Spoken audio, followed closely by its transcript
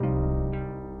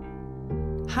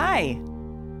Hi,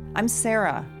 I'm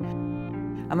Sarah.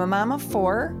 I'm a mom of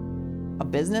 4, a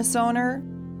business owner,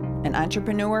 an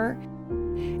entrepreneur,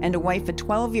 and a wife of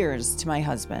 12 years to my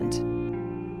husband,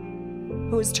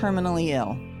 who is terminally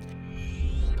ill.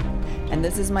 And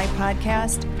this is my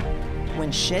podcast,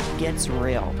 When Shit Gets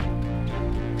Real.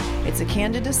 It's a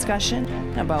candid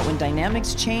discussion about when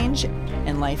dynamics change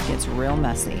and life gets real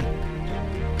messy.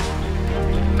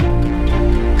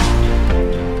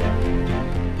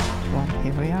 Well,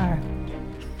 here we are.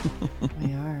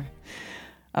 We are.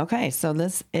 Okay, so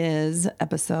this is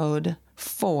episode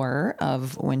 4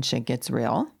 of When Shit Gets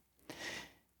Real.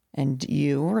 And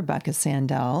you, Rebecca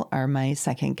Sandell, are my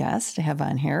second guest to have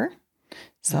on here.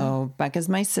 So Becca's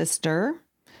my sister.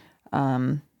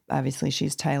 Obviously,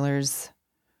 she's Tyler's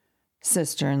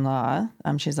sister-in-law.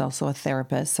 She's also a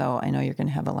therapist, so I know you're going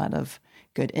to have a lot of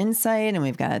good insight, and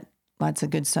we've got lots of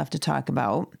good stuff to talk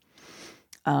about.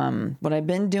 What I've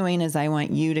been doing is I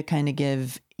want you to kind of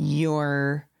give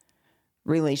your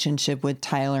relationship with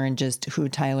Tyler and just who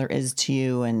Tyler is to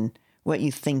you and what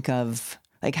you think of,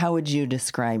 like, how would you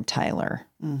describe Tyler?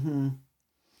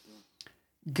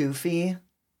 Goofy.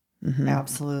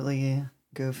 Absolutely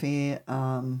goofy.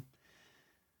 I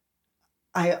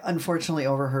unfortunately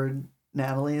overheard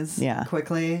Natalie's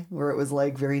quickly, where it was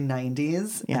like very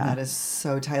 90s. Yeah. And that is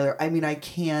so Tyler. I mean, I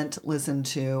can't listen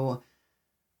to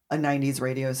a 90s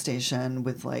radio station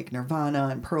with like Nirvana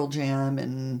and Pearl Jam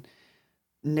and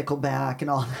Nickelback and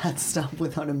all that stuff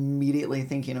without immediately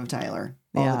thinking of Tyler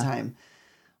all the time.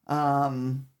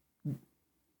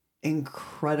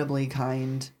 Incredibly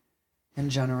kind and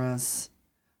generous.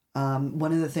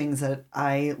 One of the things that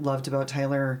I loved about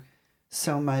Tyler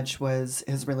so much was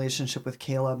his relationship with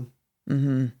Caleb.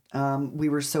 We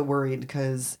were so worried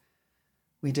because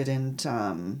we didn't,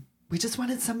 we just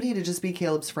wanted somebody to just be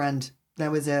Caleb's friend. That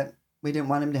was it. We didn't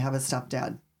want him to have a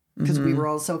stepdad because we were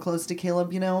all so close to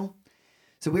Caleb, you know?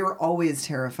 So we were always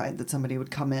terrified that somebody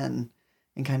would come in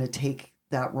and kind of take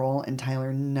that role, and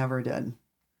Tyler never did.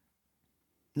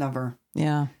 Never.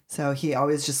 Yeah. So he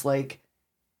always just like,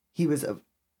 he was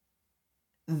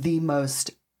the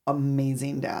most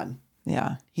amazing dad.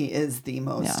 Yeah. He is the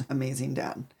most amazing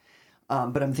dad.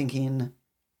 But I'm thinking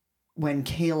when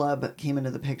Caleb came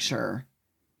into the picture,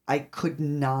 I could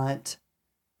not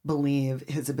believe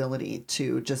his ability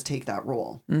to just take that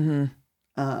role.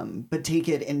 But take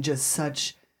it in just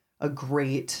such a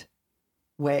great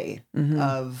way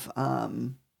of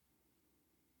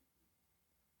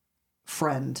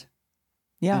friend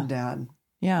and dad.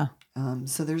 Yeah.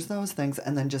 So there's those things.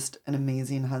 And then just an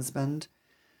amazing husband.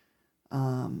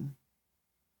 Yeah.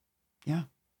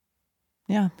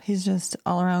 He's just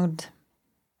all around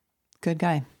good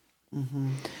guy.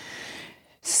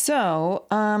 So,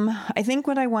 I think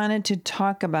what I wanted to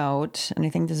talk about, and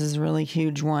I think this is a really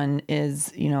huge one,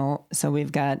 is, you know, so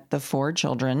we've got the 4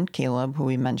 children, Caleb, who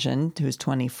we mentioned, who's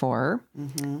 24,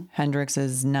 Hendrix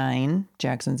is 9,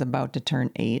 Jackson's about to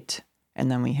turn 8, and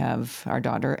then we have our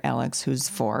daughter, Alex, who's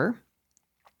 4,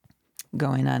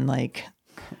 going on like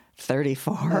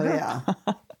 34. Oh, yeah.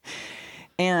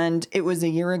 And it was a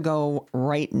year ago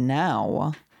right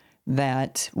now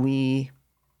that we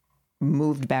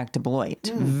moved back to Beloit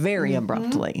very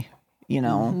abruptly. You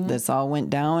know, this all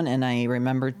went down, and I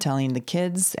remember telling the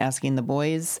kids, asking the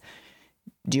boys,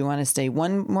 do you want to stay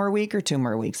 1 more week or 2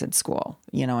 more weeks at school?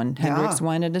 You know, and Hendrix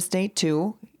wanted to stay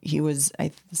 2. He was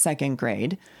 2nd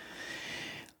grade.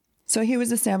 So he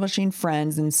was establishing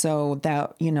friends. And so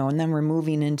that, you know, and then we're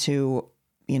moving into,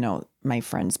 you know, my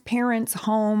friend's parents'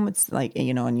 home. It's like,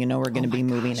 you know, and you know, we're going to be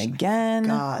moving again.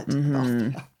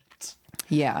 God.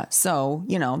 Yeah. So,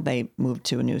 you know, they moved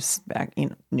to a new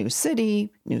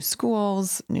city, new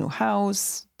schools, new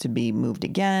house, to be moved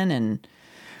again. And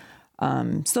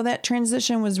so that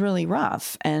transition was really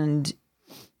rough. And,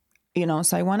 you know,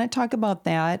 so I want to talk about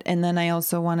that. And then I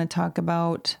also want to talk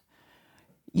about,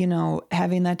 you know,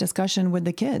 having that discussion with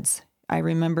the kids. I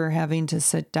remember having to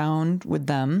sit down with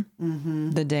them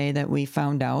the day that we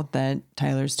found out that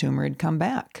Tyler's tumor had come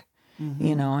back,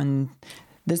 you know, and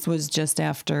this was just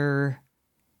after,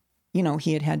 you know,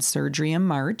 he had had surgery in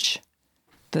March.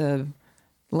 The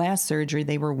last surgery,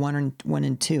 they were 1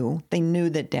 and 2. They knew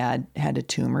that Dad had a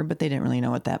tumor, but they didn't really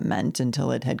know what that meant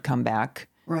until it had come back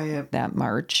that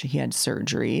March. He had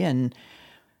surgery and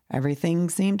everything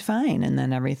seemed fine. And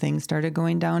then everything started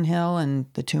going downhill and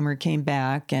the tumor came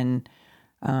back. And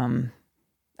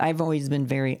I've always been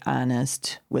very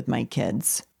honest with my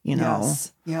kids, you know.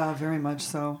 Yes. Yeah, very much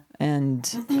so. And,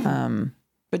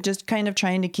 but just kind of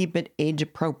trying to keep it age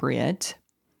appropriate.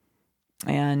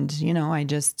 And, you know, I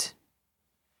just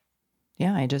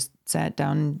sat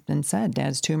down and said,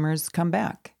 Dad's tumor's come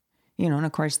back. And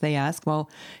of course they ask, well,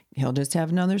 he'll just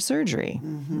have another surgery.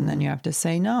 And then you have to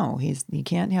say, no, he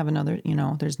can't have another,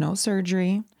 there's no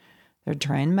surgery. They're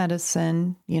trying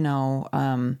medicine,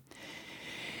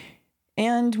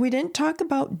 and we didn't talk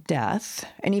about death.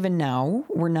 And even now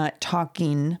we're not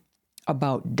talking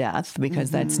about death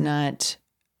because that's not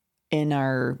in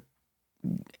our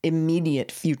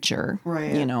immediate future,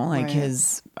 right?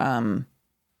 His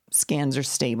scans are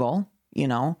stable,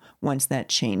 once that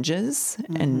changes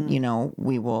and,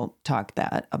 we will talk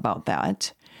about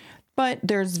that. But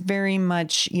there's very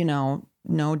much, no,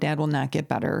 Dad will not get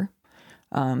better.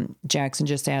 Jackson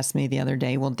just asked me the other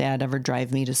day, will Dad ever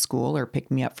drive me to school or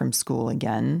pick me up from school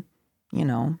again?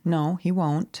 No, he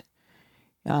won't.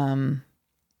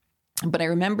 But I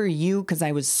remember you, because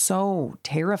I was so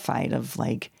terrified of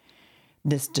like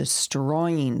this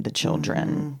destroying the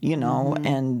children,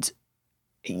 and,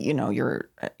 you're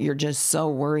just so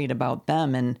worried about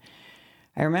them. And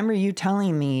I remember you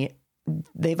telling me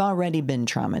they've already been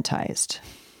traumatized.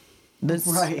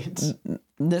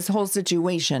 This whole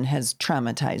situation has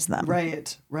traumatized them.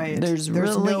 Right. There's no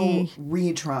really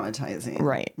re-traumatizing.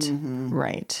 Right.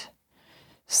 Right.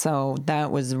 So that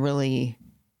was really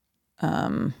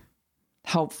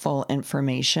helpful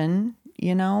information,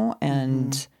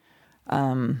 and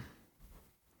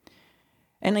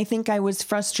and I think I was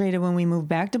frustrated when we moved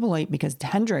back to Beloit because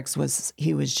Hendrix was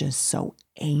just so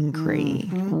angry,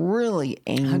 really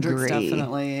angry. Hendrix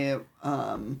definitely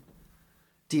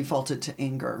defaulted to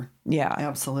anger. Yeah.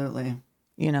 Absolutely.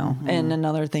 And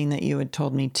another thing that you had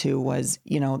told me too was,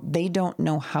 they don't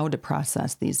know how to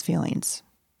process these feelings.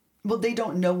 Well, they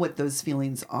don't know what those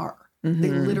feelings are. They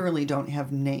literally don't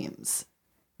have names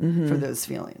for those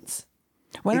feelings.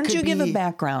 Why don't you give a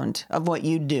background of what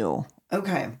you do?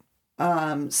 Okay.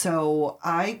 So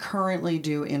I currently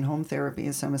do in-home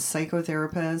therapy. So I'm a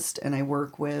psychotherapist and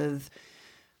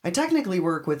I technically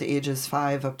work with ages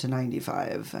 5 up to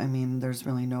 95. I mean, there's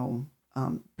really no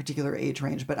particular age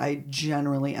range, but I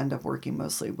generally end up working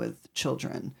mostly with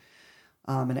children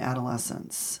and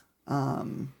adolescents.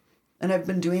 And I've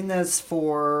been doing this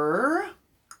for,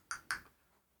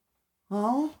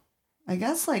 well, I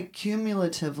guess like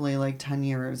cumulatively like 10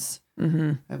 years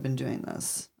I've been doing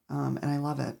this. And I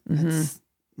love it. It's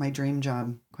my dream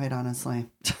job, quite honestly.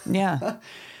 Yeah.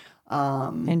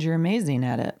 And you're amazing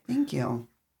at it. Thank you.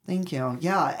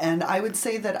 Yeah. And I would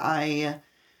say that I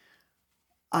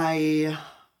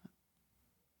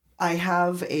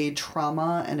have a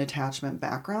trauma and attachment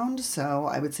background. So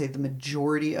I would say the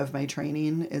majority of my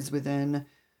training is within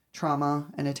trauma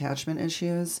and attachment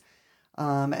issues.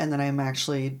 And then I'm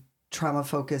actually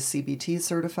trauma-focused CBT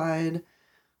certified.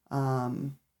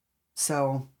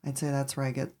 So I'd say that's where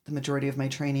I get the majority of my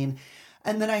training.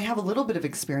 And then I have a little bit of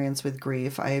experience with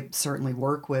grief. I certainly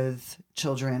work with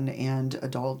children and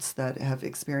adults that have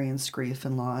experienced grief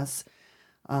and loss.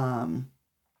 But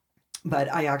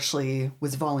I actually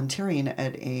was volunteering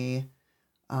at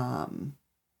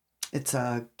it's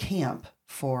a camp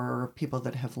for people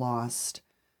that have lost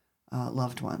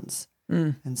loved ones.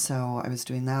 And so I was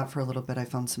doing that for a little bit. I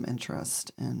found some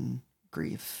interest in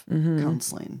grief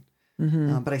counseling.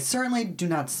 But I certainly do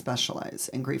not specialize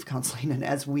in grief counseling. And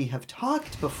as we have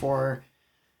talked before,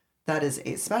 that is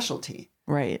a specialty.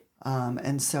 Right.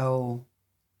 And so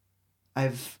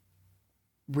I've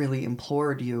really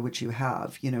implored you, which you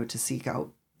have, to seek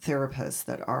out therapists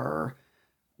that are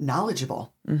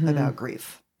knowledgeable about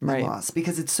grief and loss,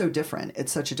 because it's so different.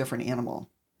 It's such a different animal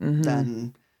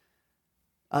than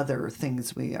other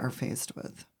things we are faced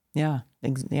with. Yeah.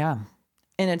 Yeah.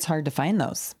 And it's hard to find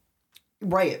those.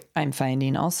 Right. I'm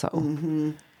finding also,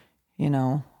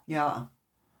 Yeah.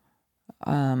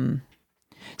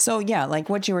 So yeah, like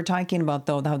what you were talking about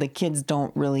though, how the kids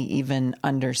don't really even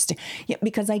understand. Yeah,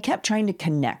 because I kept trying to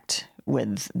connect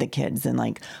with the kids and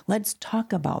like, let's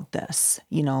talk about this,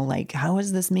 like, how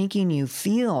is this making you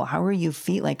feel? How are you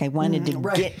feel? Like I wanted to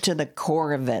get to the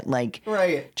core of it, like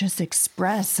just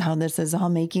express how this is all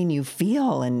making you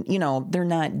feel. And, they're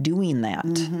not doing that.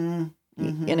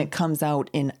 And it comes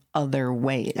out in other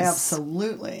ways.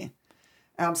 Absolutely.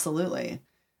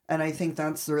 And I think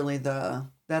that's really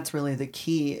the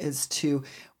key is to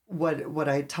what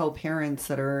I tell parents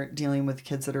that are dealing with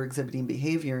kids that are exhibiting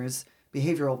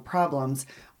behavioral problems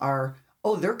are,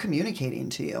 they're communicating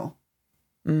to you.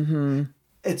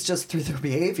 It's just through their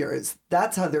behaviors.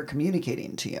 That's how they're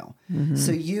communicating to you.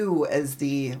 So you, as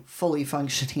the fully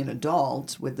functioning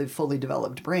adult with the fully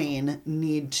developed brain,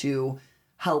 need to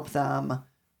help them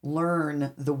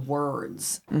learn the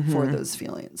words for those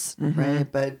feelings,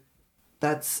 right? But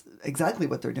that's exactly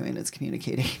what they're doing is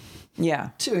communicating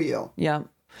to you. Yeah.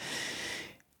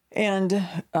 And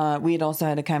we had also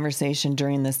had a conversation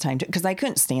during this time because I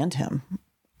couldn't stand him.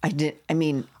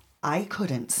 I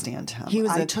couldn't stand him. He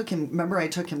was I took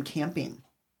him camping.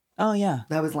 Oh, yeah.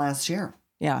 That was last year.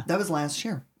 Yeah. That was last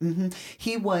year.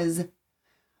 He was,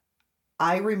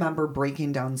 I remember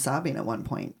breaking down sobbing at one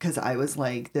point because I was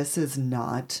like, this is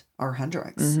not our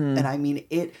Hendrix. And I mean,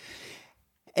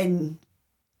 and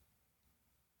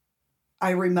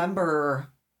I remember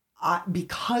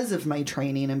because of my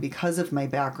training and because of my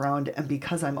background and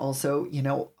because I'm also,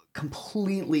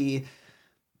 completely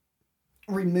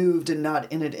removed and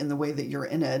not in it in the way that you're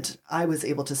in it, I was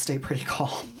able to stay pretty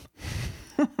calm.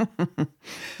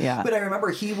 Yeah. But I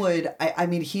remember he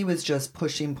was just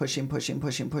pushing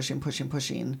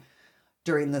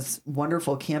during this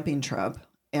wonderful camping trip.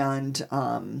 And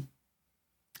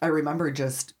I remember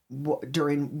just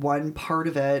during one part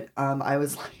of it, I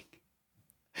was like,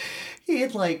 he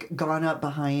had like gone up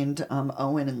behind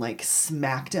Owen and like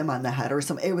smacked him on the head or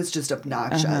something. It was just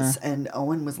obnoxious. And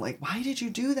Owen was like, why did you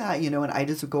do that? And I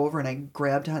just would go over and I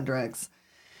grabbed Hendrix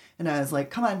and I was like,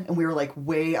 come on. And we were like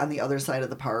way on the other side of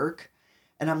the park.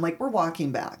 And I'm like, we're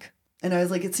walking back. And I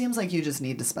was like, it seems like you just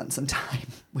need to spend some time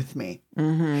with me.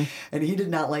 And he did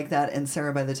not like that. And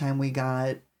Sarah, by the time we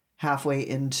got halfway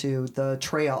into the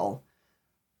trail,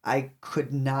 I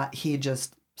could not, he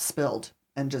just spilled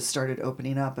and just started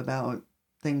opening up about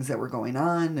things that were going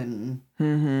on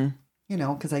and,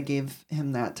 because I gave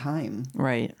him that time.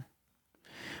 Right.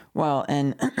 Well,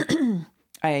 and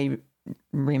I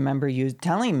remember you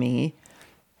telling me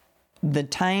the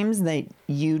times that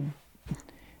you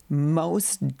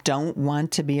most don't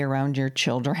want to be around your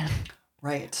children.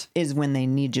 Right. Is when they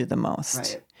need you the most.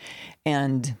 Right.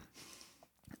 And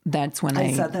that's when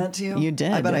I said that to you? You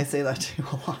did. I bet I say that to you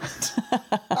a lot.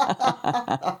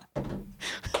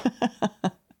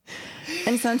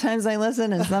 And sometimes I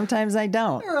listen and sometimes I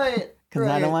don't. Right. Because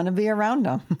I don't want to be around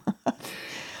them.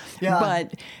 Yeah.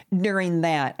 But during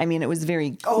that, it was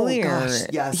very clear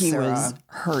he Sarah was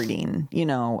hurting,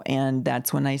 and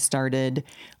that's when I started,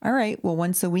 all right, well,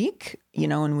 once a week,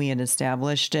 and we had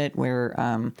established it where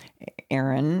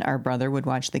Aaron, our brother, would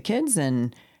watch the kids,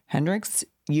 and Hendrix,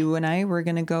 you and I were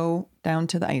going to go down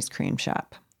to the ice cream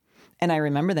shop. And I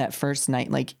remember that first night,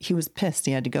 like, he was pissed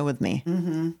he had to go with me.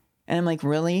 And I'm like,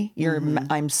 really?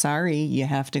 I'm sorry you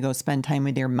have to go spend time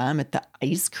with your mom at the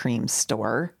ice cream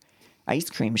shop.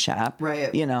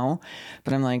 Right.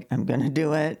 But I'm like, I'm going to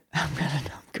do it. I'm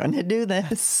going to do this.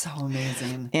 That's so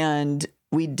amazing. And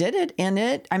we did it. And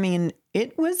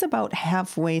it was about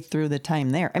halfway through the time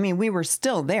there. We were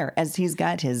still there as he's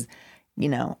got his,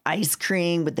 ice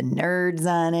cream with the nerds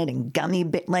on it and gummy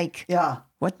yeah.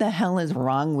 What the hell is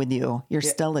wrong with you? You're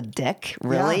still a dick,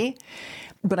 really? Yeah.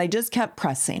 But I just kept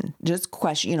pressing, just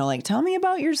question, tell me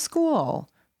about your school.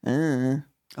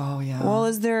 Oh, yeah. Well,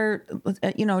 is there,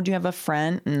 do you have a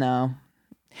friend? No.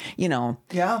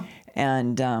 Yeah.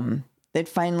 And it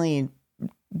finally,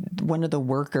 one of the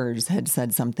workers had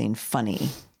said something funny,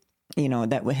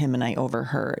 that him and I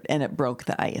overheard, and it broke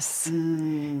the ice,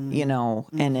 and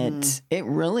it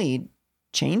really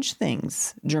changed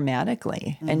things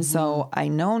dramatically. And so I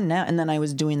know now, and then I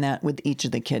was doing that with each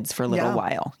of the kids for a little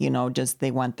while, just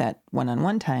they want that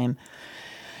one-on-one time.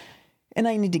 And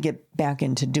I need to get back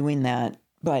into doing that.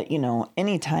 But,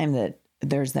 any time that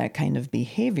there's that kind of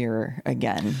behavior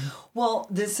again. Well,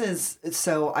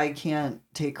 so I can't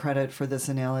take credit for this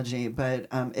analogy, but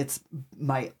it's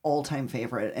my all-time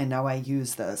favorite. And now I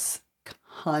use this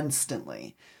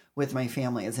constantly with my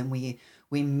families. And we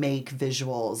make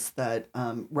visuals that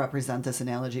represent this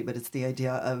analogy, but it's the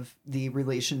idea of the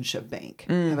relationship bank.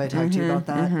 Have I talked to you about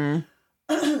that?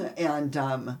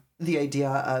 And the idea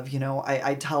of,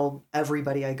 I tell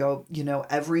everybody, I go,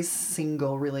 every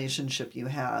single relationship you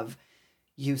have,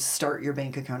 you start your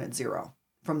bank account at zero.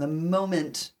 From the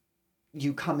moment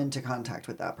you come into contact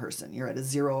with that person, you're at a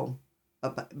zero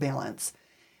balance.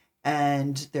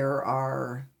 And there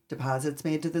are deposits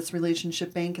made to this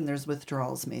relationship bank and there's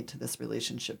withdrawals made to this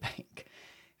relationship bank.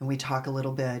 And we talk a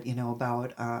little bit,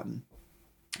 about,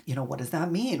 what does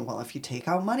that mean? Well, if you take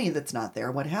out money that's not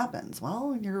there, what happens?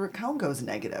 Well, your account goes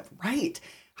negative. Right.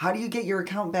 How do you get your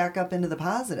account back up into the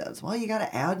positives? Well, you got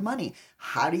to add money.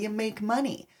 How do you make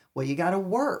money? Well, you got to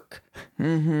work.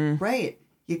 Right.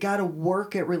 You got to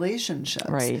work at relationships.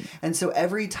 Right. And so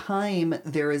every time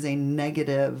there is a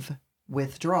negative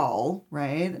withdrawal,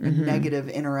 right, a negative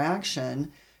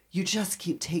interaction, you just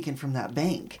keep taking from that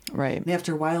bank. Right. And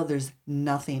after a while, there's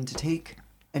nothing to take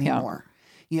anymore.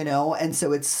 Yeah. And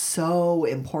so it's so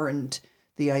important,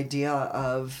 the idea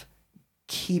of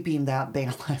keeping that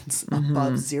balance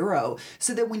above zero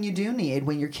so that when you do need,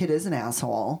 when your kid is an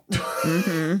asshole,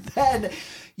 then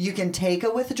You can take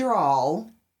a withdrawal,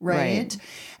 right?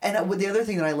 And the other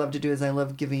thing that I love to do is I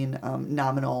love giving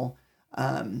nominal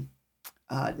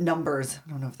numbers. I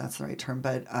don't know if that's the right term,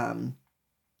 but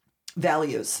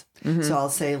values. So I'll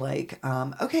say like,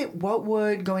 okay, what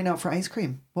would going out for ice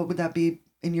cream, what would that be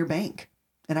in your bank?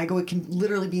 And I go, it can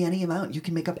literally be any amount. You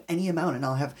can make up any amount. And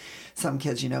I'll have some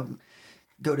kids,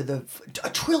 go to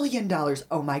 $1 trillion.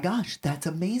 Oh my gosh, that's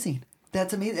amazing.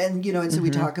 That's amazing. And, and so we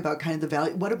talk about kind of the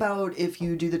value. What about if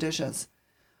you do the dishes?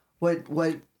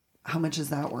 How much is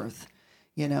that worth?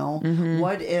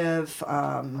 What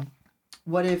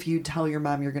if you tell your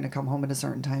mom you're going to come home at a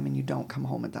certain time and you don't come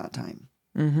home at that time?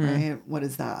 Right? What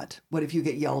is that? What if you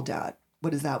get yelled at?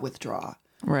 What does that withdraw?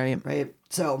 Right.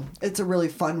 So it's a really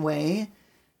fun way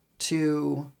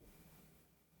to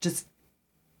just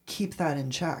keep that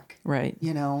in check. Right.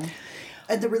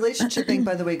 And the relationship thing,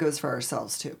 by the way, goes for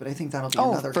ourselves too. But I think that'll be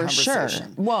another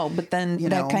conversation. Sure. Well, but then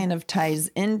that kind of ties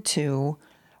into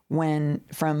when,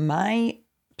 from my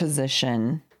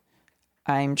position,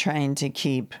 I'm trying to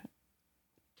keep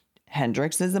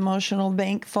Hendrix's emotional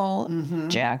bank full,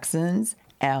 Jackson's,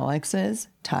 Alex's,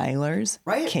 Tyler's,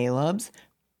 Caleb's,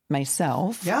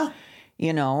 myself. Yeah.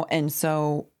 And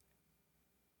so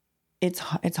it's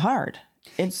hard.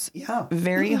 It's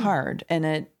very hard. And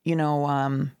it,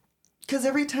 because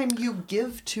every time you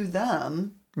give to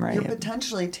them, you're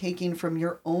potentially taking from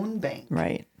your own bank.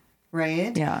 Right.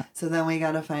 Yeah. So then we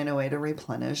got to find a way to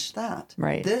replenish that.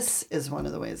 Right. This is one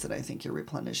of the ways that I think you're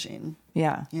replenishing.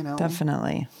 Yeah.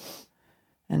 Definitely.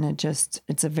 And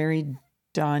it's a very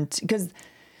daunting, because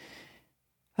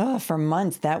for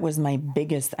months, that was my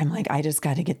biggest, I'm like, I just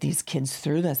got to get these kids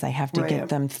through this. I have to get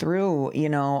them through,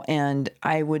 and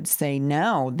I would say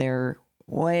now they're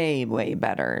way, way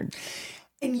better.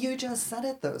 And you just said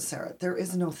it though, Sarah, there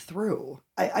is no through.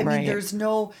 I mean, there's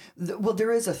no,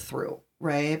 there is a through,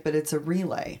 right? But it's a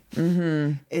relay.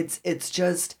 It's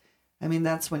just, I mean,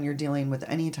 that's when you're dealing with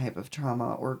any type of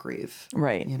trauma or grief.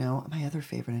 Right. My other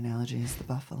favorite analogy is the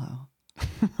buffalo.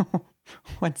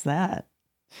 What's that?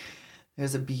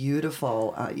 There's a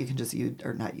beautiful, you can just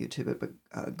not YouTube it,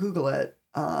 but Google it.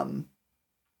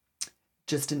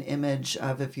 Just an image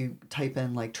of, if you type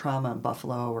in like trauma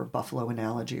buffalo or buffalo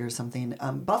analogy or something.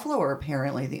 Buffalo are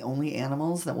apparently the only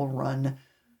animals that will run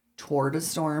toward a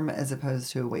storm as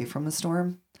opposed to away from a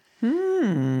storm.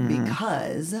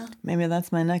 Because maybe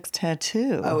that's my next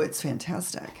tattoo. Oh, it's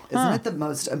fantastic. Isn't it the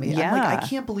most amazing? Yeah. I'm like, I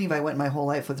can't believe I went my whole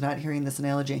life with not hearing this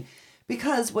analogy.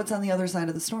 Because what's on the other side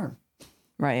of the storm?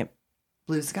 Right.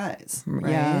 Blue skies,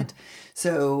 right? Yeah.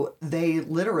 So they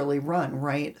literally run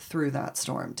right through that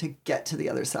storm to get to the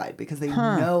other side because they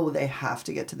know they have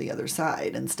to get to the other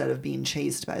side instead of being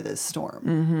chased by this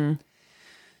storm.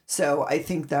 So I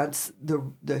think that's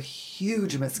the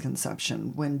huge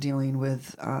misconception when dealing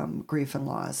with grief and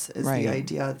loss is the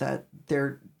idea that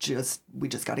we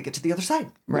just got to get to the other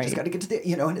side. We just got to get to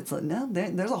the, and it's like, no,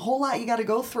 there's a whole lot you got to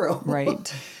go through.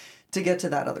 Right. To get to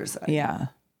that other side. Yeah.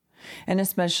 And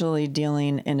especially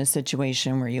dealing in a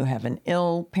situation where you have an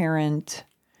ill parent.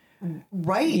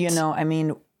 Right. I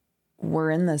mean,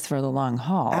 we're in this for the long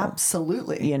haul.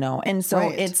 Absolutely. And so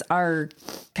it's our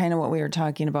kind of what we were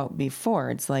talking about before.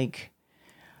 It's like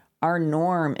our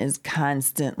norm is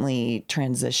constantly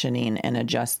transitioning and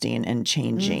adjusting and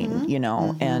changing,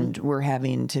 and we're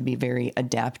having to be very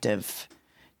adaptive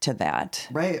to that.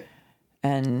 Right.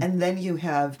 And then you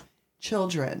have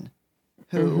children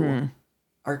who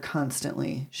are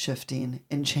constantly shifting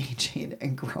and changing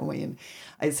and growing.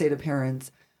 I say to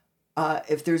parents,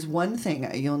 if there's one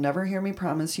thing, you'll never hear me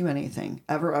promise you anything,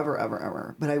 ever, ever, ever,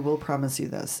 ever, but I will promise you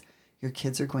this, your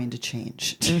kids are going to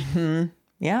change.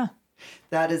 Yeah.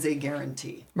 That is a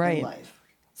guarantee in life.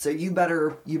 So you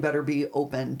better be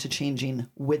open to changing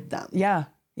with them. Yeah.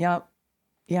 Yep.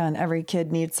 Yeah. And every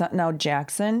kid needs something. Now,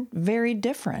 Jackson, very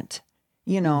different.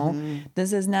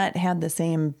 This has not had the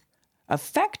same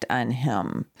effect on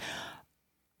him.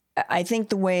 I think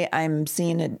the way I'm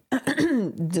seeing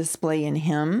it display in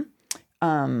him,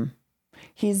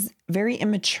 he's very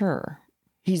immature.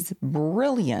 He's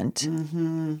brilliant,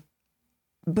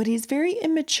 but he's very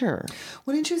immature.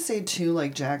 Wouldn't you say too,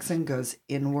 like Jackson goes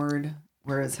inward,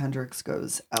 whereas Hendrix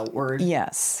goes outward?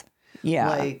 Yes. Yeah.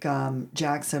 Like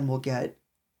Jackson will get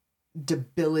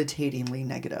debilitatingly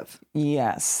negative.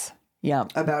 Yes. Yeah.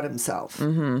 About himself.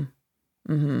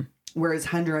 Whereas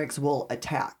Hendrix will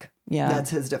attack. Yeah. That's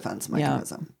his defense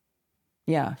mechanism.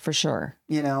 Yeah, for sure.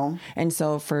 And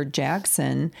so for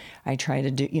Jackson, I try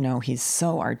to do, he's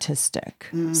so artistic.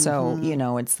 So,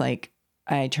 it's like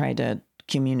I try to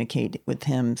communicate with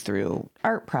him through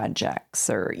art projects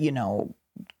or,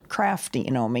 crafty,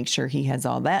 make sure he has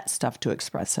all that stuff to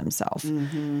express himself.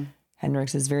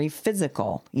 Hendrix is very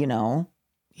physical,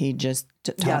 He just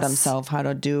taught himself how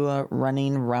to do a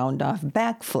running round off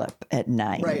backflip at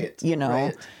 9, Right.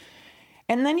 Right.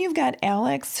 And then you've got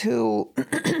Alex who,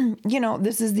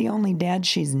 this is the only dad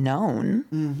she's known.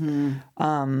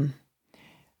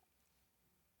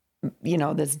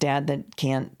 This dad that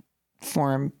can't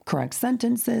form correct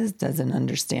sentences, doesn't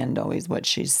understand always what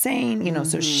she's saying,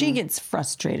 so she gets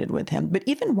frustrated with him. But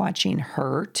even watching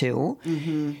her too,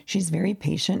 she's very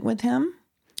patient with him.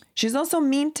 She's also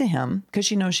mean to him because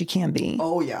she knows she can be.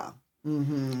 Oh, yeah.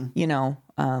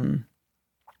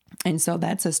 And so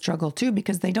that's a struggle too,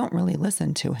 because they don't really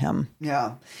listen to him.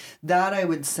 Yeah. That I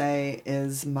would say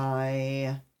is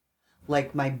my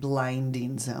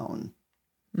blinding zone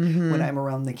when I'm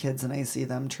around the kids and I see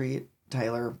them treat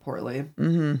Tyler poorly,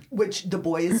 which the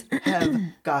boys have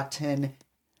gotten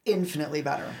infinitely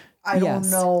better. I don't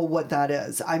know what that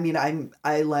is. I mean, I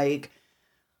like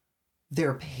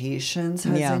their patience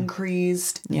has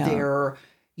increased. Their,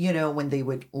 when they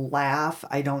would laugh,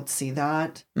 I don't see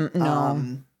that.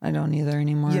 No, I don't either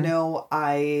anymore.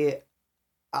 I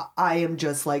am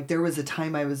just like, there was a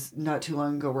time I was not too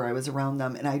long ago where I was around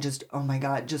them and I just, oh my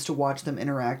God, just to watch them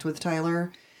interact with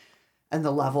Tyler and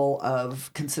the level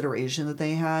of consideration that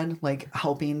they had, like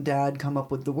helping dad come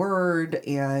up with the word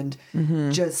and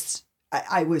just,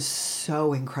 I was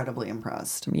so incredibly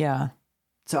impressed. Yeah.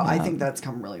 So I think that's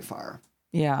come really far.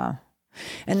 Yeah.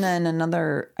 And then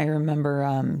I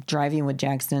remember driving with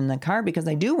Jackson in the car because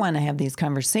I do want to have these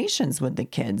conversations with the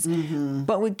kids.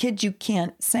 But with kids, you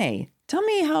can't say, tell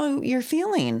me how you're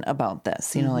feeling about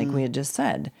this, like we had just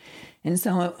said. And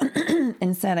so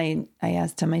instead I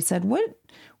asked him, I said, what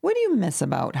do you miss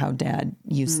about how dad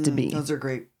used to be? Those are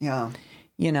great. Yeah.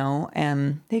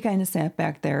 And they kind of sat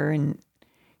back there and,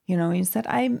 he said,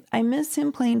 I miss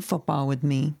him playing football with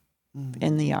me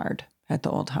in the yard at the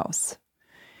old house.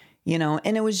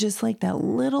 And it was just like that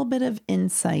little bit of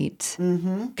insight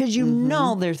because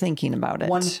they're thinking about it.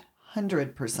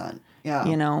 100%.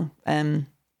 Yeah. And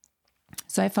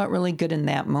so I felt really good in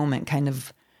that moment, kind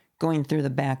of going through the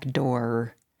back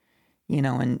door,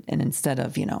 and instead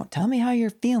of, tell me how you're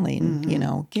feeling,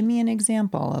 give me an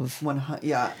example of.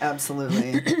 Yeah,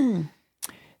 absolutely.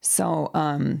 So,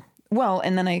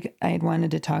 and then I had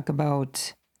wanted to talk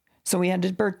about, so we had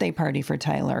a birthday party for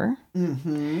Tyler.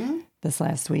 This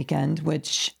last weekend,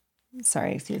 which,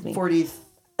 excuse me.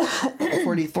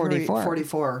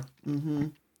 44.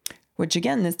 Which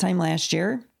again, this time last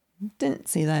year, didn't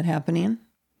see that happening.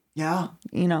 Yeah.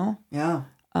 Yeah.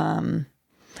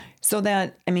 So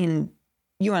that,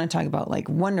 you want to talk about like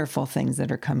wonderful things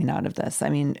that are coming out of this.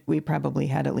 We probably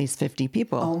had at least 50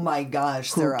 people. Oh my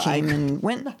gosh. Who came and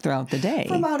went throughout the day.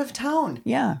 From out of town.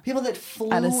 Yeah. People that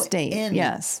flew out of state. in.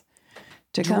 Yes.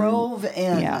 Drove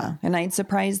in. Yeah. And I'd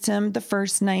surprised him the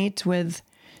first night with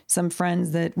some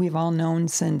friends that we've all known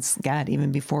since, God,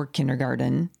 even before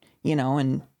kindergarten,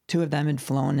 and 2 of them had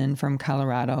flown in from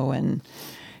Colorado. And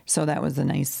so that was a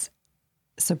nice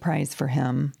surprise for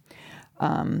him.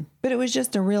 But it was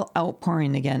just a real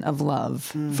outpouring again of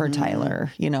love for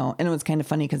Tyler, and it was kind of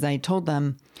funny because I told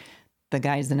them, the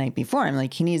guys the night before, I'm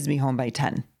like, he needs to be home by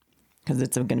 10 because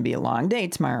it's going to be a long day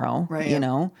tomorrow,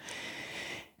 right?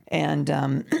 And,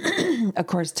 of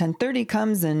course, 10:30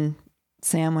 comes and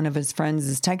Sam, one of his friends,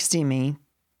 is texting me.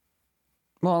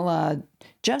 Well,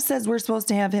 Jeff says we're supposed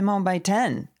to have him home by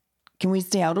 10. Can we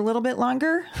stay out a little bit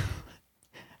longer?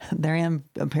 There I am,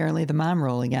 apparently the mom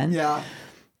role again. Yeah.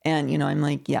 And, I'm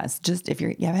like, yes, just if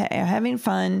you're having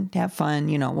fun, have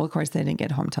fun. Well, of course, they didn't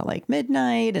get home till like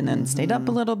midnight and then stayed up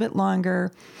a little bit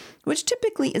longer, which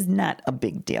typically is not a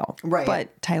big deal. Right.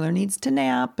 But Tyler needs to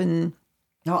nap and...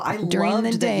 No, I during loved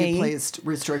the day, that you placed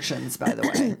restrictions, by the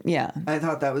way. Yeah. I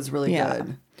thought that was really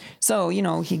good. So,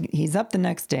 he's up the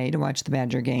next day to watch the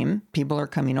Badger game. People are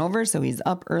coming over, so he's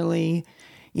up early,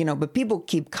 but people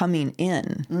keep coming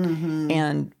in.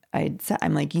 And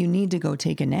I'm like, you need to go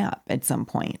take a nap at some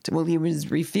point. Well, he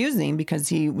was refusing because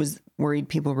he was worried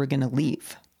people were going to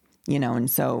leave,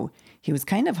 and so he was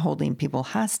kind of holding people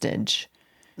hostage.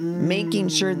 Making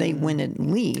sure they wouldn't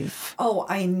leave. Oh,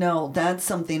 I know. That's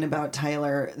something about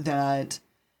Tyler that,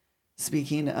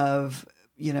 speaking of,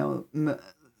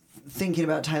 thinking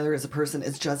about Tyler as a person,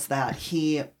 it's just that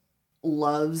he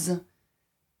loves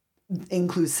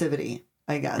inclusivity,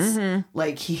 I guess.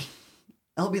 Like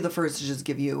he'll be the first to just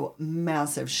give you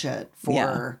massive shit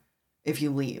for if you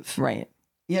leave. Right.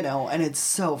 And it's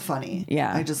so funny.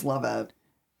 Yeah. I just love it.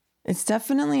 It's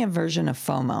definitely a version of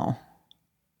FOMO.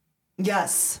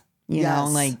 Yes. He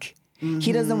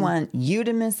doesn't want you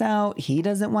to miss out. He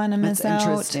doesn't want to miss out.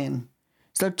 Interesting.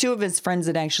 So two of his friends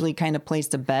had actually kind of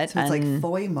placed a bet. So it's like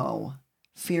FOMO,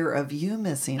 fear of you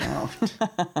missing out.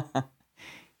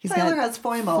 Tyler has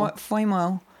FOMO.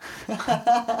 FOMO.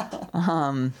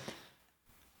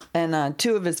 And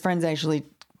two of his friends actually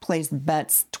placed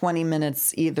bets 20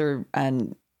 minutes either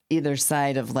on either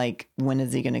side of like, when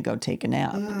is he going to go take a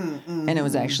nap? And it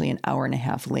was actually an hour and a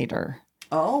half later.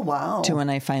 Oh, wow. To when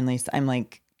I'm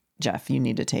like, Jeff, you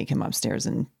need to take him upstairs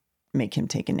and make him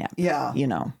take a nap. Yeah. You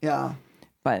know? Yeah.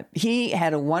 But he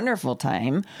had a wonderful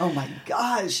time. Oh my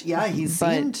gosh. Yeah, he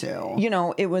seemed to. You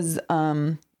know, it was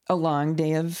a long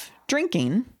day of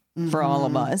drinking for all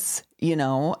of us, you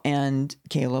know, and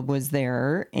Caleb was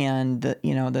there. And,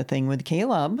 the thing with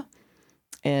Caleb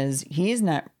is he's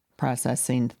not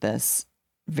processing this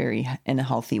in a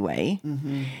healthy way.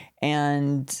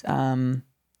 And,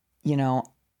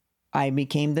 I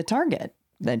became the target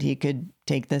that he could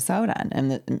take this out on.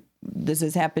 And this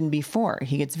has happened before.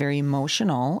 He gets very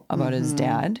emotional about his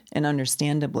dad, and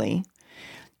understandably.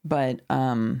 But,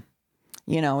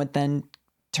 it then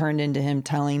turned into him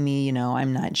telling me,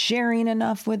 I'm not sharing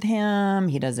enough with him.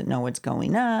 He doesn't know what's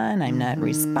going on. I'm not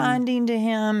responding to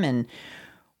him. And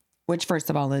which,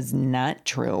 first of all, is not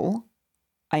true.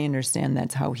 I understand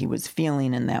that's how he was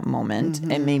feeling in that moment.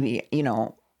 And maybe,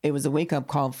 it was a wake-up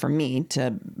call for me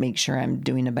to make sure I'm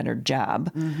doing a better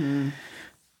job.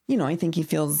 I think he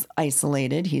feels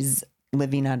isolated. He's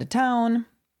living out of town.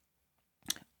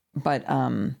 But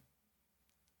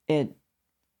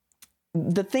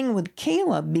the thing with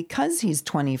Caleb, because he's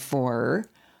 24,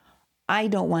 I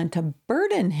don't want to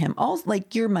burden him. Also,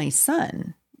 like, you're my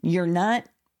son. You're not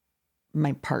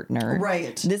my partner.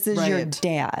 Right. This is your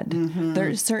dad.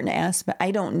 There's certain aspects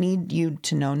I don't need you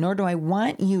to know, nor do I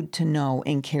want you to know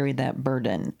and carry that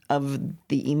burden of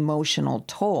the emotional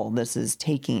toll this is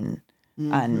taking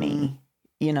on me,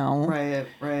 Right.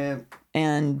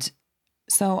 And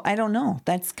so I don't know.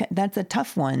 That's a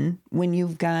tough one when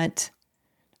you've got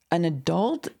an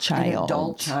adult child.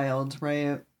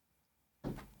 Right.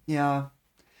 Yeah.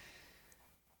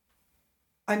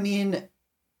 I mean,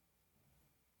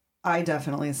 I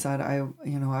definitely said I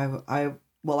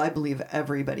believe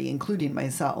everybody, including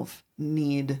myself,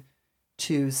 need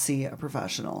to see a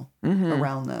professional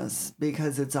around this,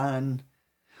 because it's on.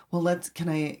 Well, can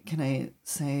I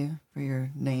say for your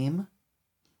name?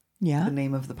 Yeah. The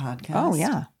name of the podcast. Oh,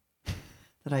 yeah.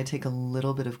 That I take a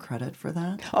little bit of credit for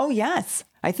that. Oh, yes.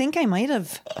 I think I might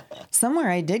have somewhere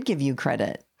I did give you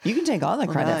credit. You can take all the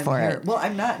credit for it. Well,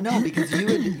 I'm not. No, because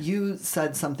you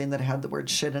said something that had the word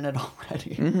shit in it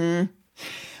already.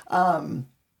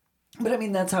 But I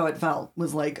mean, that's how it felt.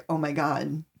 Was like, oh my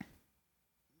God,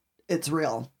 it's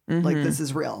real. Like, this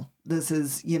is real. This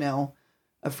is,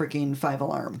 a freaking 5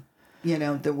 alarm,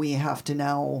 that we have to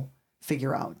now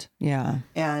figure out. Yeah.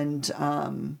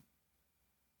 And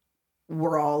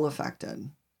we're all affected.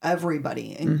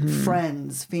 Everybody, and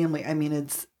friends, family. I mean,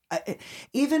 it's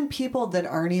even people that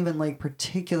aren't even like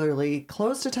particularly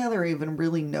close to Tyler or even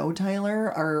really know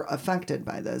Tyler are affected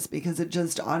by this, because it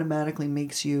just automatically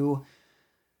makes you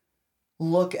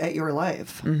look at your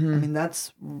life. I mean,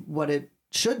 that's what it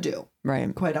should do.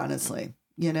 Right. Quite honestly,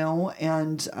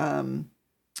 and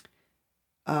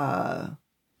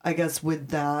I guess with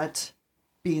that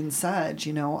being said,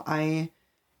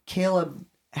 Caleb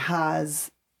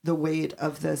has the weight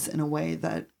of this in a way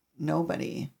that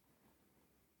nobody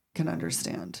can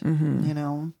understand,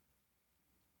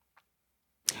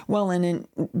 Well, and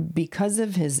because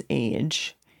of his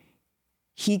age,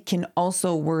 he can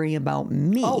also worry about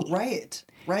me. Oh, right.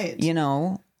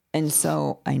 And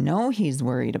so I know he's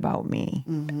worried about me.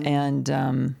 And,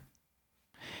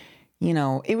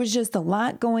 it was just a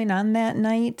lot going on that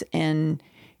night. And,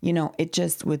 it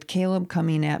just, with Caleb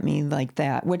coming at me like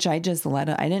that, which I just I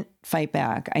didn't fight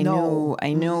back. I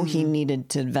know he needed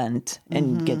to vent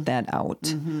and get that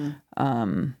out.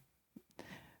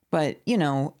 But,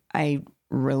 I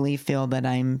really feel that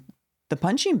I'm the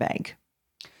punching bag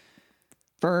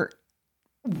for.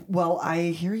 Well, I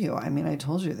hear you. I mean, I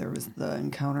told you there was the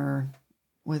encounter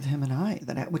with him and I,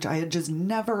 which I had just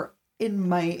never in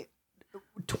my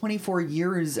 24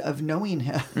 years of knowing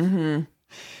him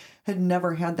had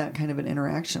never had that kind of an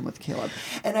interaction with Caleb.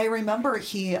 And I remember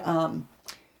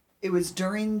it was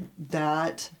during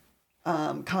that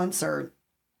concert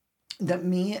that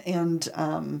me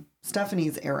and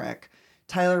Stephanie's Eric,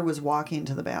 Tyler was walking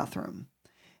to the bathroom,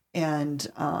 and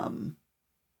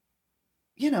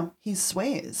he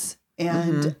sways,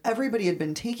 and everybody had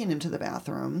been taking him to the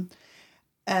bathroom.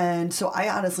 And so I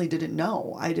honestly didn't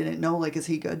know. I didn't know, like, is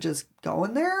he good just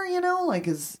going there, like,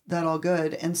 is that all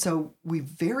good? And so we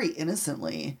very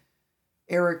innocently,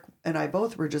 Eric and I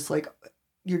both were just like,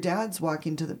 your dad's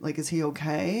walking to the, like, is he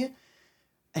okay?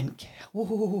 And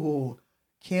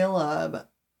Caleb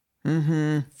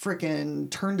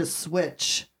freaking turned a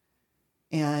switch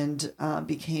and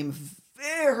became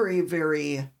very,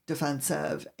 very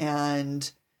defensive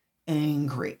and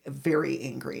angry, very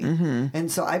angry.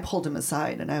 And so I pulled him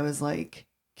aside and I was like,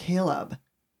 Caleb,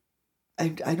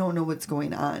 I don't know what's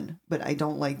going on, but I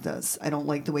don't like this. I don't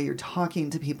like the way you're talking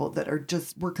to people that are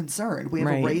just, we're concerned. We have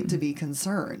a right to be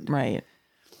concerned. Right.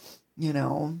 You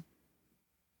know?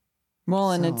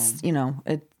 Well, and it's, you know,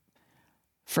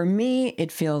 for me,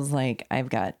 it feels like I've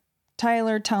got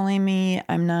Tyler telling me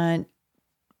I'm not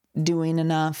doing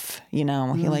enough. You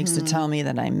know, he likes to tell me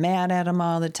that I'm mad at him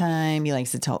all the time. He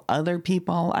likes to tell other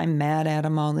people I'm mad at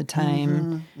him all the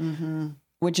time,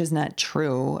 which is not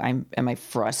true. Am I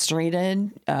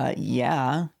frustrated?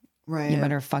 Yeah. Right. You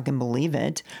better fucking believe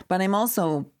it. But I'm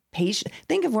also patient.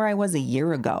 Think of where I was a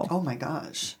year ago. Oh my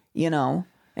gosh. You know,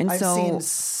 and I've so seen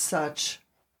such,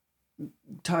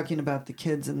 talking about the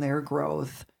kids and their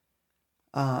growth.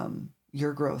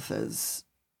 Your growth is,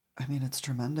 I mean, it's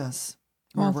tremendous.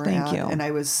 Well, thank you. And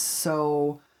I was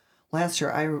last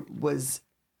year I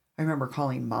remember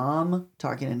calling Mom,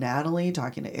 talking to Natalie,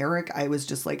 talking to Eric. I was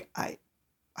just like, I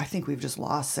think we've just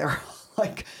lost Sarah.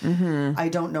 Like, I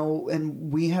don't know.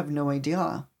 And we have no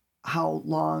idea how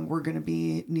long we're going to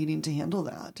be needing to handle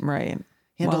that. Right.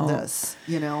 Handle this,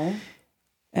 you know?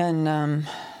 And,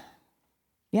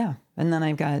 yeah. And then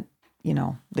I've got, you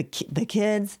know, the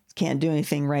kids can't do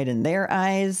anything right in their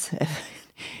eyes,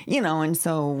 you know, and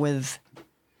so with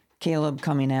Caleb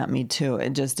coming at me too,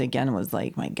 it just again was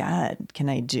like, my God, can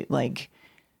I do, like,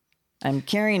 I'm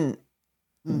carrying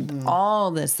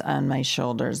all this on my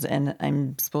shoulders and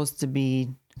I'm supposed to be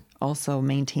also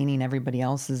maintaining everybody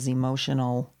else's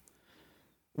emotional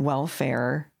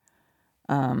welfare.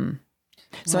 And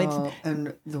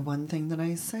the one thing that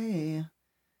I say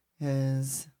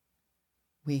is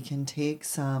we can take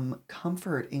some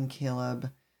comfort in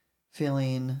Caleb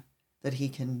feeling that he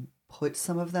can put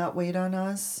some of that weight on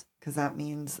us, because that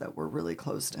means that we're really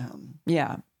close to him.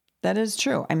 Yeah, that is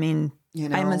true. I mean, you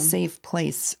know, I'm a safe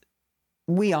place.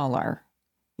 We all are,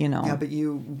 you know. Yeah, but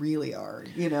you really are,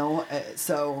 you know,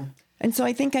 so. And so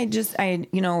I think I,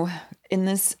 you know, in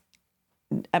this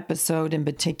episode in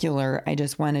particular, I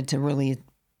just wanted to really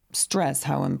stress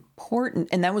how important,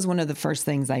 and that was one of the first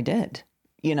things I did,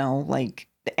 you know, like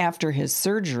after his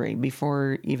surgery,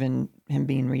 before even him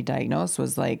being re-diagnosed,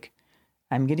 was like,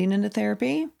 I'm getting into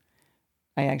therapy.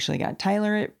 I actually got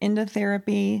Tyler into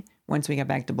therapy. Once we got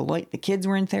back to Beloit, the kids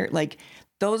were in therapy. Like,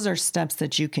 those are steps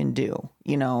that you can do,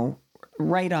 you know,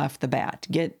 right off the bat.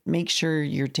 Make sure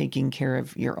you're taking care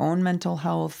of your own mental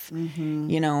health.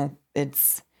 You know,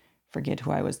 forget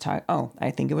who I was talking. Oh,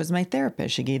 I think it was my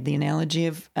therapist. She gave the analogy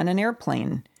of on an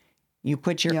airplane. You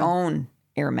put your own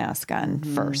air mask on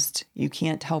first. You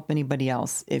can't help anybody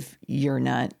else if you're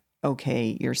not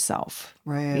okay yourself.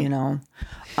 Right. You know?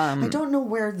 I don't know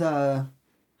where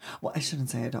well, I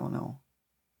shouldn't say I don't know.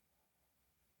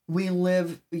 We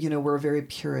live, you know, we're a very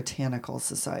puritanical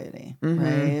society,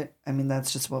 right? I mean,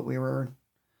 that's just what we were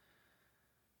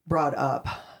brought up,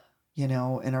 you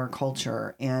know, in our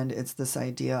culture. And it's this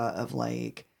idea of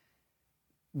like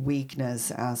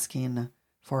weakness asking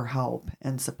for help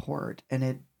and support. And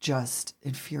it just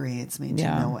infuriates me to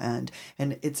no end.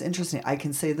 And it's interesting. I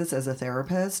can say this as a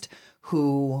therapist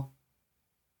who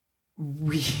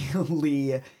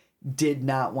really did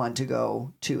not want to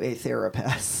go to a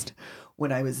therapist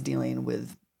when I was dealing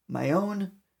with my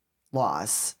own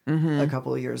loss a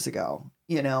couple of years ago,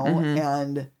 you know,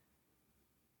 and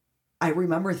I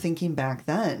remember thinking back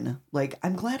then, like,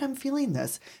 I'm glad I'm feeling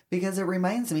this because it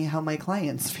reminds me how my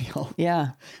clients feel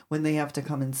when they have to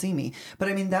come and see me. But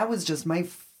I mean, that was just my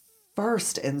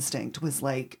first instinct was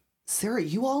like, Sarah,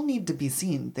 you all need to be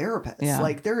seeing therapists. Yeah.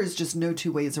 Like, there is just no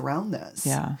two ways around this.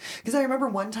 Yeah. Because I remember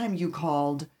one time you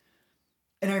called,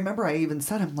 and I remember I even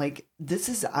said, I'm like, this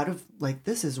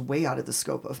is way out of the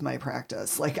scope of my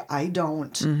practice. Like, I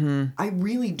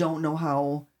really don't know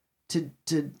how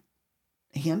to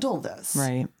handle this.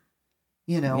 Right.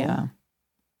 You know? Yeah.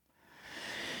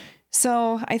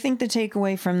 So I think the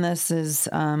takeaway from this is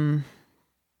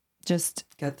just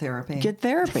get therapy. Get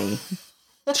therapy.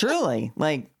 Truly.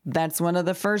 Like, that's one of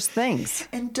the first things.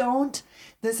 And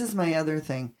this is my other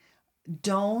thing.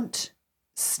 Don't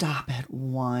stop at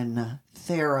one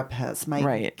therapist.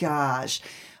 My gosh,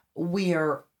 we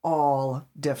are all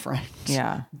different.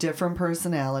 Yeah. Different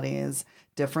personalities,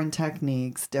 different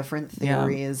techniques, different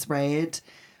theories, right?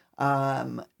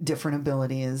 Different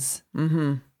abilities,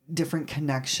 different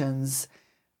connections.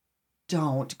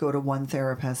 Don't go to one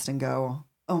therapist and go,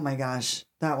 oh my gosh,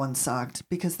 that one sucked,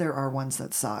 because there are ones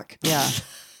that suck. Yeah.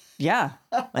 Yeah.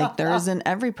 Like there is in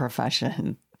every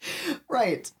profession.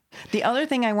 Right. The other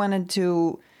thing I wanted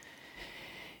to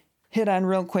hit on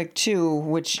real quick too,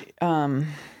 which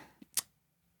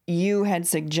you had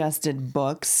suggested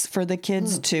books for the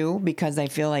kids too, because I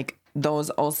feel like those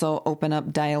also open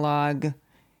up dialogue,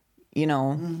 you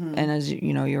know, and as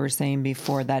you know, you were saying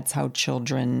before, that's how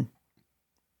children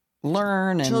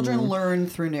learn. And Children learn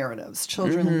through narratives.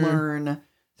 Children learn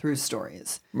through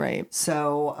stories. right.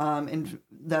 So, and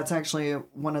that's actually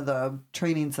one of the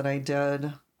trainings that I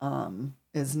did,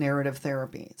 is narrative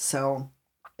therapy. So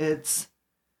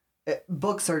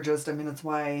books are just, I mean, it's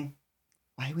why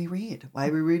we read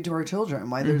to our children,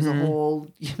 why there's a whole,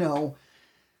 you know,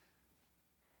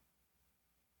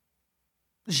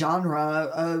 genre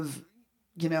of,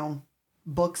 you know,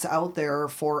 books out there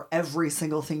for every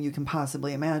single thing you can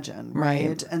possibly imagine.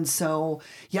 Right. And so,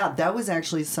 yeah, that was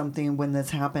actually something when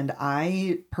this happened,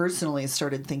 I personally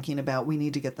started thinking about, we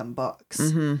need to get them books.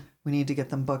 We need to get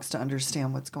them books to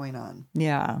understand what's going on.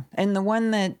 Yeah. And the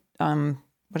one that,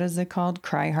 what is it called?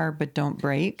 Cry Hard But Don't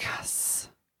Break. Yes.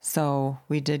 So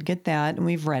we did get that and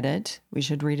we've read it. We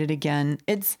should read it again.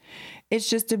 It's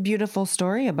just a beautiful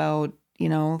story about, you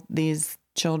know, these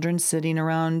children sitting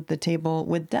around the table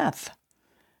with death.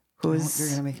 You're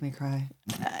gonna make me cry.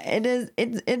 It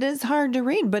is hard to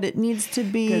read, but it needs to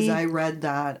be, because I read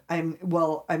that.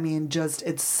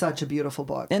 It's such a beautiful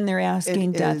book, and they're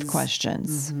asking death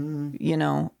questions, you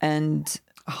know, and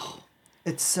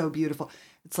it's so beautiful.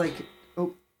 It's like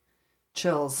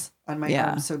chills on my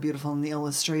arm. So beautiful, and the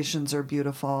illustrations are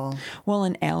beautiful. Well,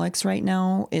 and Alex right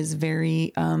now is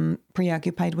very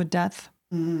preoccupied with death.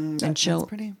 And that's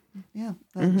pretty, yeah.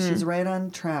 She's right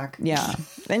on track. Yeah.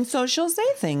 And so she'll say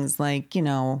things like, you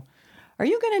know, are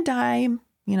you going to die?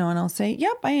 You know, and I'll say,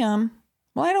 yep, I am.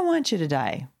 Well, I don't want you to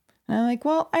die. And I'm like,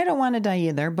 well, I don't want to die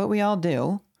either, but we all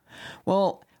do.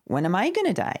 Well, when am I going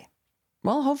to die?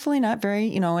 Well, hopefully not very,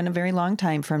 you know, in a very long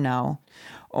time from now.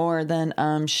 Or then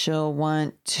she'll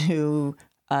want to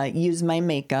use my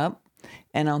makeup.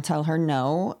 And I'll tell her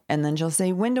no. And then she'll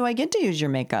say, when do I get to use your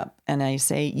makeup? And I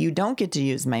say, you don't get to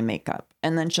use my makeup.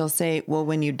 And then she'll say, well,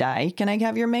 when you die, can I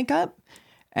have your makeup?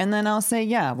 And then I'll say,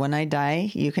 yeah, when I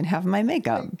die, you can have my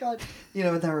makeup. Oh, God. You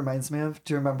know what that reminds me of?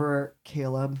 Do you remember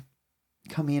Caleb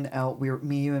coming out?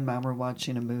 Me, you, and Mom were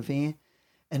watching a movie,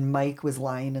 and Mike was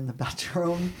lying in the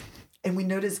bedroom. And we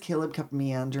noticed Caleb kept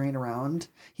meandering around.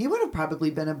 He would have probably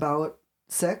been about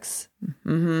 6,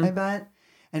 I bet.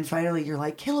 And finally, you're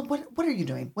like, Caleb, what are you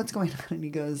doing? What's going on? And he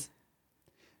goes,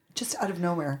 just out of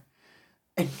nowhere.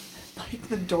 And like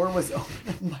the door was open,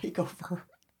 and Mike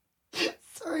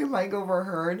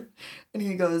overheard. And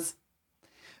he goes,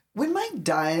 when Mike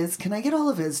dies, can I get all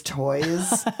of his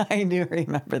toys? I do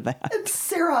remember that. And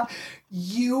Sarah,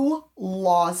 you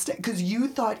lost it because you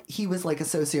thought he was like a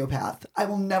sociopath. I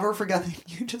will never forget that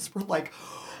you just were like,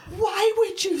 why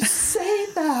would you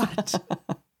say that?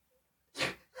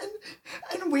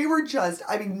 And we were just,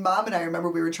 I mean, Mom and I remember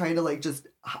we were trying to like just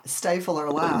stifle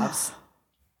our laughs.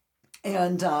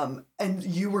 And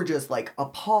you were just like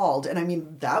appalled. And I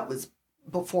mean, that was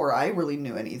before I really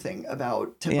knew anything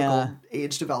about typical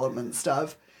age development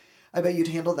stuff. I bet you'd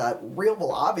handle that real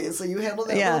well. Obviously, you handle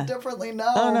that a little differently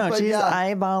now. Oh, no, she's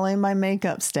eyeballing my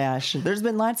makeup stash. There's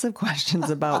been lots of questions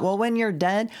about, well, when you're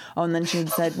dead. Oh, and then she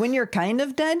said, when you're kind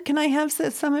of dead, can I have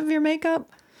some of your makeup?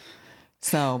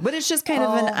 So, but it's just kind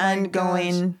of an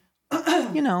ongoing,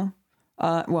 you know,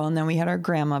 well, and then we had our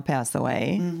grandma pass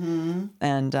away.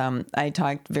 And I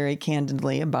talked very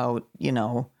candidly about, you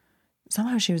know,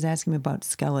 somehow she was asking me about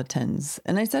skeletons.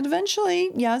 And I said, eventually,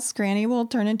 yes, Granny will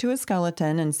turn into a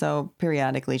skeleton. And so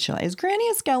periodically is Granny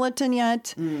a skeleton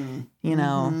yet? You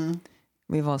know,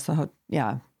 we've also,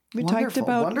 we talked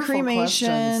about cremation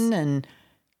questions. And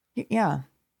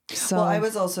So, well, I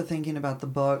was also thinking about the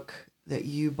book that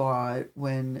you bought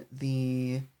when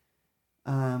the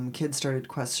kids started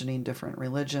questioning different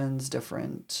religions,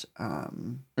 different...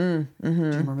 Do you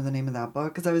remember the name of that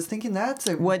book? Because I was thinking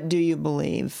What Do You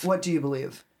Believe? What Do You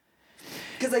Believe?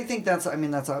 Because I think that's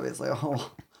obviously a whole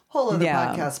other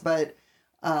podcast, but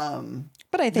I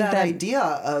think that idea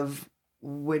of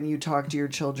when you talk to your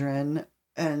children,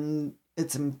 and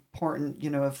it's important,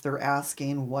 you know, if they're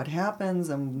asking what happens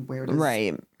and where does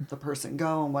the person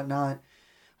go and whatnot,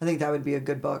 I think that would be a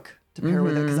good book to pair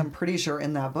with it, because I'm pretty sure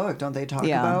in that book, don't they talk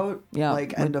about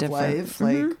like end of life,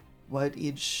 like what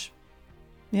each...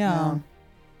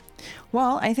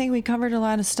 Well, I think we covered a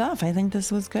lot of stuff. I think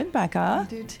this was good, Becca. I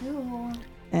do too.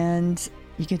 And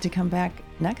you get to come back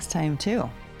next time too.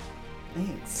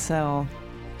 Thanks. So,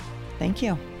 thank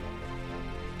you.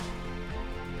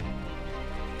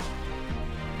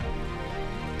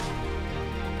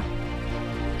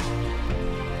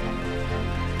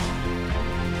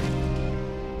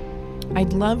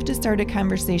 I'd love to start a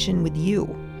conversation with you.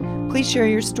 Please share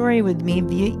your story with me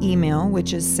via email,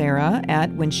 which is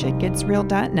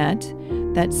sarah@whenshitgetsreal.net.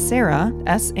 That's Sarah,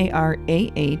 SARAH,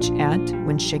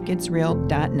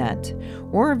 @whenshitgetsreal.net.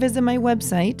 Or visit my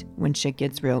website,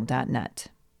 whenshitgetsreal.net.